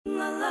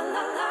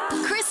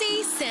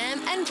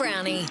and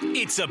Brownie.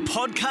 It's a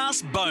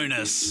podcast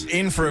bonus.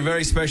 In for a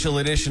very special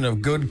edition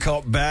of Good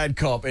Cop, Bad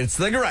Cop. It's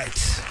the great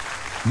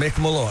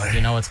Mick Malloy. Do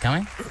you know what's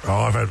coming?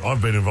 Oh,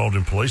 I've been involved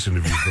in police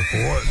interviews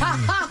before.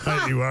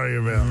 Don't you worry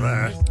about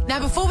that. Now,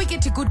 before we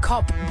get to Good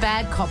Cop,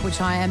 Bad Cop, which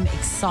I am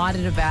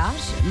excited about,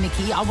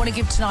 Mickey, I want to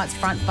give tonight's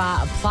Front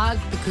Bar a plug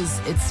because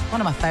it's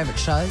one of my favourite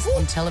shows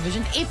on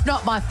television, if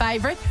not my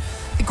favourite.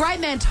 The great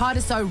man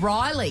Titus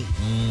O'Reilly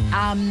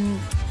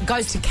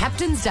goes to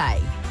Captain's Day,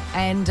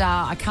 and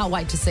I can't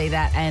wait to see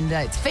that. And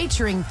it's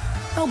featuring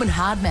Melbourne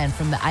hardman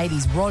from the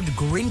 80s, Rod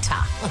Grinter,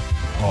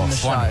 on the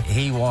show.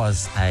 He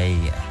was a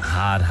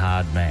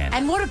hard man.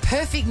 And what a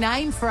perfect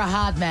name for a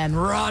hard man,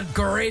 Rod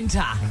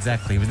Grinter.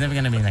 Exactly. He was never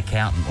going to be an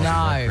accountant, was he,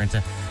 Rod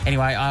Grinter?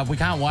 Anyway, we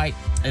can't wait.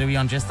 It'll be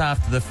on just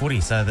after the footy.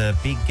 So the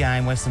big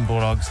game, Western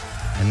Bulldogs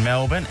and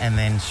Melbourne, and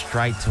then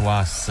straight to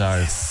us.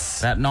 So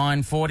about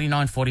 9:40,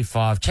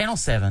 9:45, Channel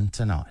 7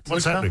 tonight.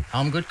 What's happening?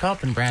 I'm Good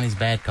Cop and Brownie's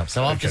Bad Cop.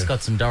 So I've just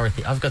got some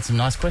Dorothy. I've got some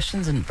nice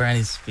questions, and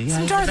Brownie's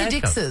some Dorothy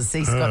Dixes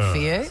he's got for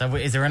you. So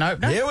is there an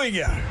opener? Here we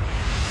go.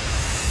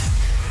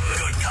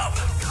 Good Cop,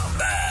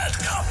 Bad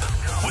Cop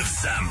with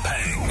Sam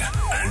Pang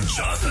and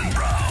Jonathan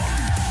Brown.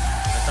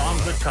 So I'm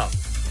Good Cop.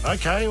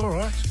 Okay, all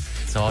right.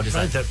 So I'll just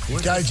Made that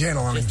point. Go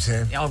gentle on him,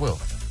 Sam. Yeah, I will.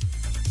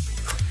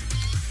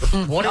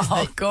 What is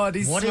God,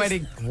 he's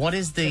sweating. What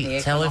is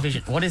the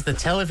television? What is the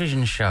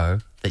television show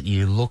that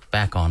you look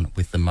back on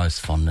with the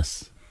most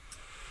fondness?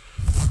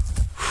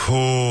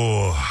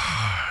 Oh,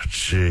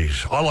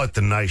 jeez. I like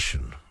The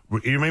Nation.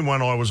 You mean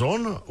one I was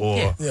on?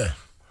 Or Yeah.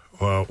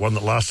 one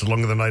that lasted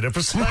longer than 8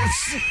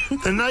 episodes?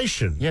 The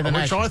Nation. Yeah, The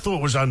which Nation. I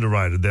thought was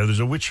underrated. There's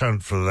a witch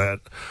hunt for that.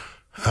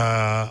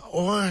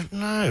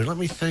 No, let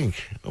me think.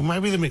 Or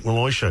maybe The Mick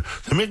Malloy Show.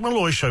 The Mick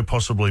Malloy Show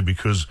possibly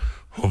because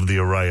of the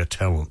array of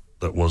talent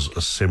that was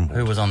assembled.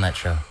 Who was on that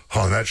show?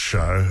 On that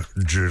show,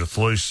 Judith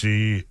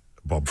Lucy,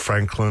 Bob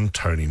Franklin,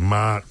 Tony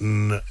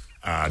Martin,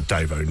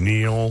 Dave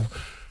O'Neill.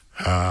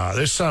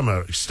 There's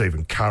some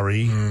Stephen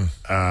Curry.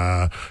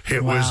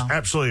 It was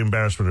absolutely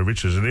embarrassment of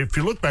riches. And if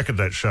you look back at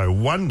that show,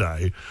 one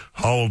day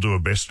I'll do a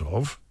best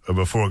of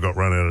before it got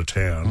run out of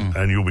town,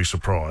 and you'll be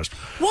surprised.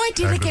 Why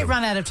did it get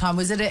run out of time?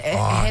 Was it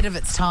ahead of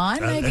its time,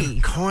 maybe?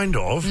 Kind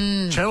of.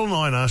 Channel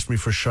 9 asked me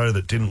for a show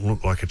that didn't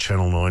look like a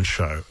Channel 9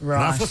 show. Right.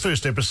 And after the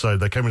first episode,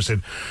 they came and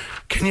said,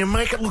 can you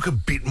make it look a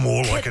bit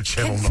more like a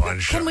Channel 9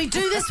 show? Can we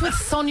do this with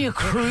Sonia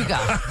Kruger?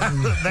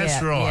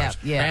 That's right.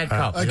 Yeah. Bad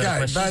Cop. You got a Okay,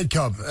 question? Bad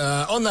Cop.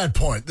 On that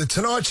point, the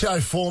Tonight Show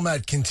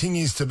format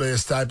continues to be a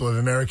staple of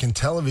American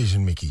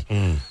television, Mickey,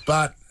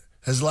 but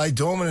has laid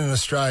dormant in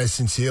Australia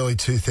since the early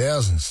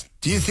 2000s.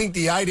 Do you think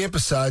the 8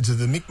 episodes of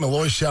the Mick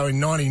Malloy Show in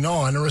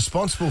 '99 are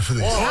responsible for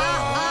this?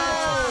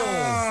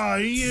 I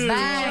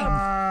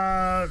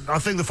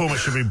think the format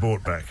should be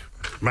brought back.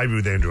 Maybe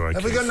with Andrew O'Keefe.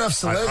 Have we got enough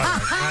celebrities?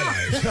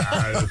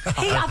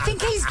 I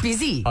think he's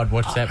busy. I'd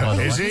watch that, by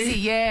the way. Is he? Busy,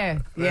 yeah.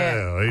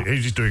 Yeah,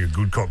 he's just doing a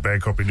Good Cop,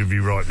 Bad Cop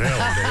interview right now.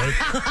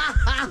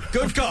 I believe.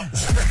 Good Cop.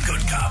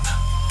 Good Cop.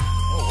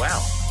 Oh,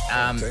 wow.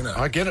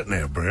 I get it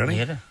now, Brownie.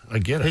 You get it? I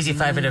get it. Who's your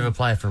favourite ever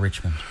player for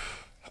Richmond?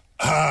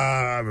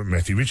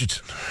 Matthew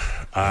Richardson.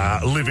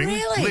 Living,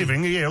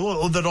 yeah,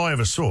 well, that I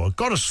ever saw.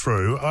 Got us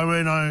through. I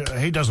mean,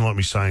 he doesn't like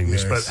me saying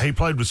this, but he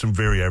played with some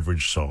very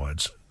average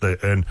sides.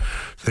 And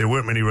there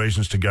weren't many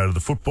reasons to go to the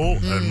football,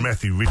 and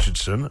Matthew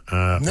Richardson...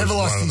 Never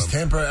lost his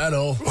temper at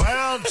all.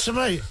 Well, to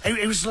me,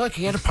 it was like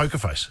he had a poker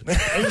face.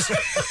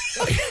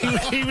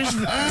 He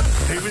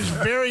was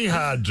very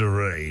hard to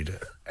read.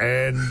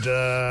 And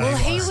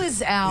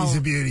He's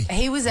a beauty.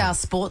 He was our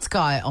sports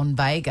guy on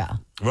Vega.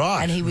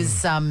 Right. And he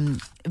was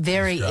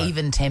very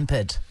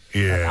even-tempered.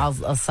 Yeah.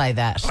 I'll say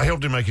that. I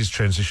helped him make his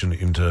transition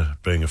into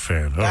being a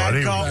fan. All right, here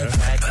we go.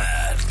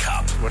 Bad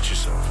Cop. Watch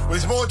yourself.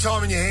 With more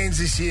time in your hands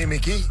this year,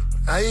 Mickey,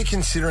 are you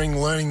considering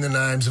learning the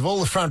names of all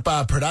the Front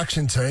Bar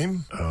production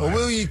team, or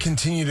will you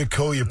continue to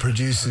call your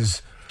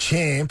producers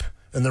Champ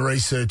and the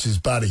researchers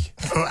Buddy?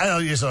 Oh,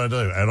 yes, I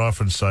do. And I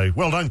often say,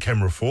 well done,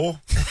 Camera 4.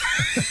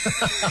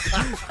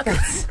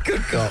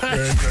 Good Cop.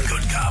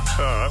 Good Cop.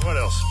 All right, what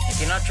else?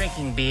 If you're not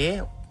drinking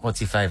beer, what's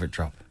your favourite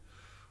drop?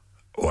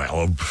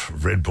 Well,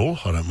 Red Bull.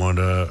 I don't mind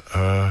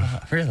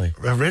Really?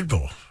 a Red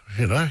Bull,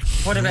 you know.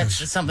 What about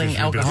something Gives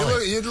you a bit of-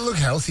 alcoholic? You look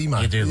healthy,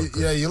 mate. You do look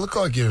good. Yeah, you look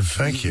like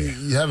Thank you.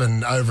 You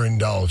haven't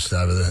overindulged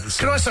over there.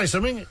 Can I say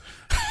something?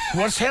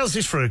 How's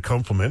this for a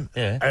compliment?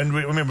 Yeah. And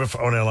we remember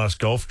on our last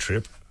golf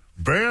trip,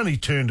 Brownie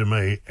turned to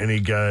me and he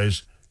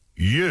goes,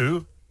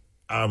 you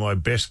are my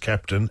best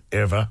captain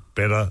ever,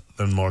 better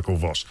than Michael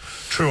Voss.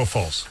 True or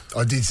false?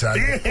 I did say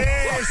that.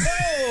 Yes!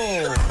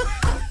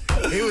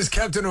 He was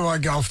captain of my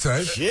golf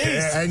team.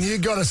 And you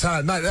got us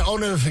home. Mate, I'll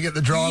never forget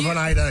the drive on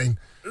 18.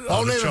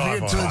 I'll never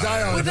forget to the day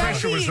I The was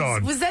pressure was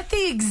on. Was that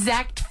the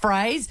exact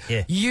phrase?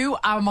 Yeah. You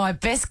are my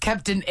best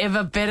captain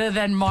ever, better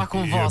than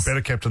Michael Yeah, Voss.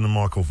 better captain than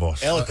Michael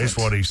Voss. Eloquent. Is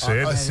what he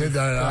said. I said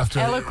that after.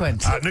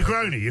 Eloquent.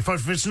 Negroni. If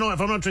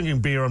I'm not drinking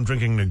beer, I'm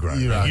drinking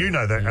Negroni. You're right. You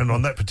know that. And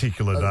on that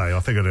particular day, I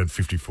think I'd had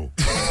 54.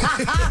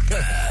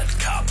 Bad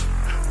Cop.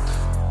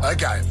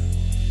 Okay.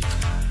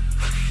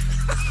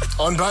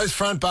 On both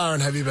Front Bar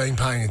and Have You Been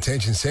Paying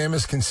Attention, Sam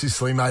has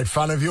consistently made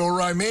fun of your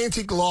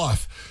romantic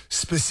life,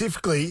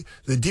 specifically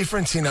the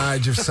difference in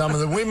age of some of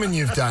the women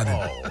you've dated.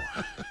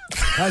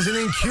 As an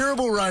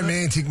incurable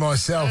romantic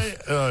myself,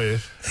 I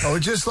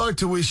would just like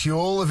to wish you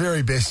all the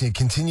very best in your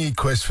continued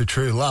quest for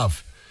true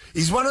love.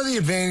 Is one of the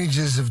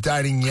advantages of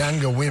dating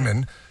younger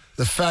women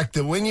the fact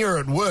that when you're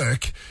at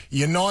work,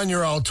 your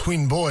 9-year-old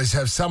twin boys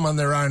have someone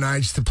their own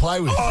age to play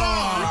with?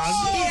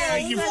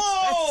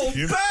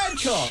 Bad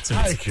cop.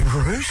 Take it.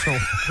 Brutal.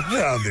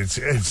 Well, it's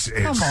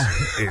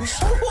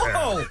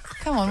Whoa.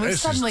 Come on, we've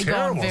this suddenly is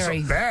gone terrible. very...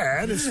 It's not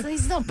bad. It's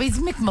He's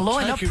Mick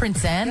Malloy, not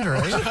Prince Andrew.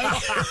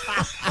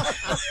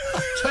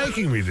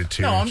 taking me to tears.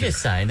 No, I'm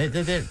just saying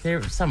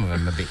that some of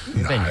them are a bit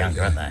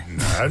younger, aren't they?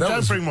 No,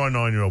 don't bring my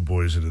 9-year-old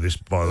boys into this,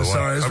 by the way.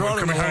 Sorry, it's right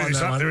Can we on the hurry line, this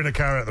that up? one. They're in a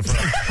car out the front.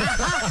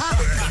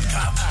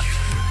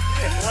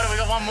 What have we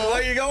got? One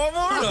more? You got one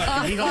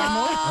more? You got one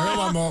more? I got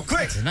one more.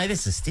 Quick. No,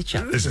 this is a stitch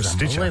up. This is a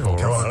stitch up, all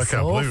unbelievable. right. I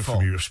can't believe it awful.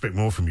 from you. Expect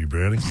more from you,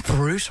 Brownie.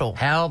 Brutal.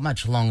 How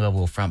much longer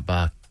will Front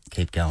Bar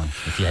keep going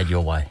if you had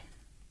your way?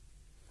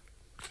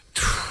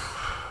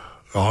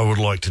 I would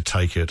like to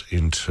take it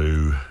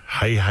into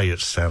Hey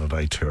It's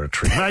Saturday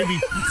territory. Maybe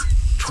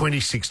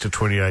 26 to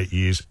 28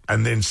 years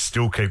and then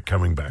still keep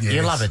coming back. Yeah.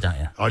 You love it, don't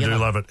you? I do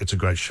love it. It's a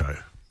great show.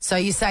 So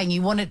you're saying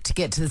you want it to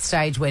get to the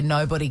stage where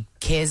nobody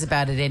cares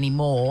about it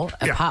anymore,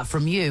 Yeah. apart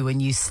from you,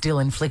 and you still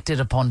inflict it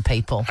upon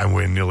people. And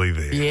we're nearly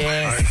there.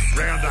 Yes.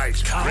 Round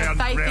 8. I have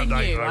faith round in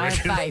 8, you. I I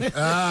have reckon. faith.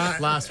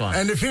 Last one.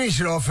 And to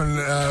finish it off and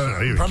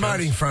here it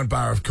promoting Front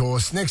Bar, of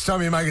course, next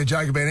time you make a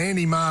joke about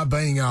Andy Marr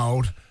being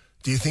old,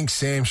 do you think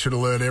Sam should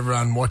alert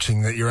everyone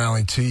watching that you're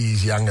only 2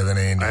 years younger than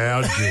Andy?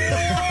 How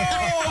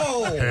dare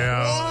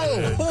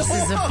you? This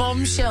is a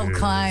bombshell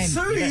claim.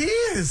 2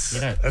 years.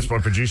 That's my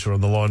producer on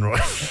the line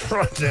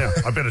right now.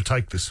 I better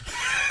take this.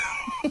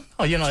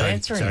 Oh, you're not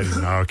answering.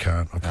 No, I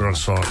can't. I put it on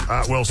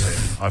silent. Well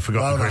said. I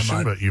forgot Well the done, question,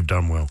 mate. but you've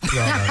done well.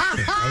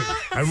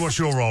 And what's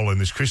your role in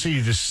this, Chrissy?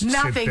 You just sit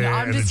Nothing. there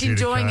I'm and just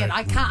enjoying it.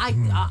 adjudicate. I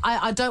can't.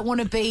 I don't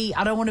want to be.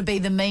 I don't want to be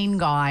the mean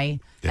guy.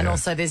 And Yeah.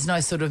 also, there's no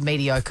sort of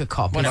mediocre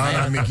cop. What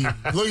No, Mickey.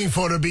 Looking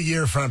forward to a big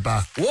year of Front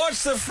Bar.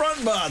 Watch the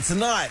Front Bar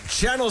tonight,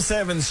 Channel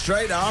 7,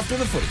 straight after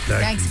the footy.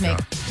 Thanks, you, Mick.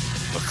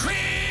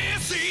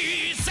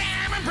 Chrissy,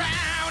 Sam and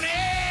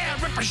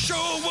Brownie. Ripper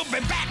Show will be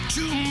back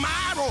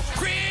tomorrow.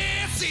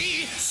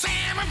 Chrissy,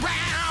 Sam and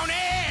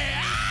Brownie.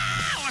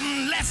 Oh,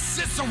 unless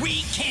it's a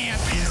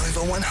weekend.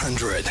 Over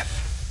 100.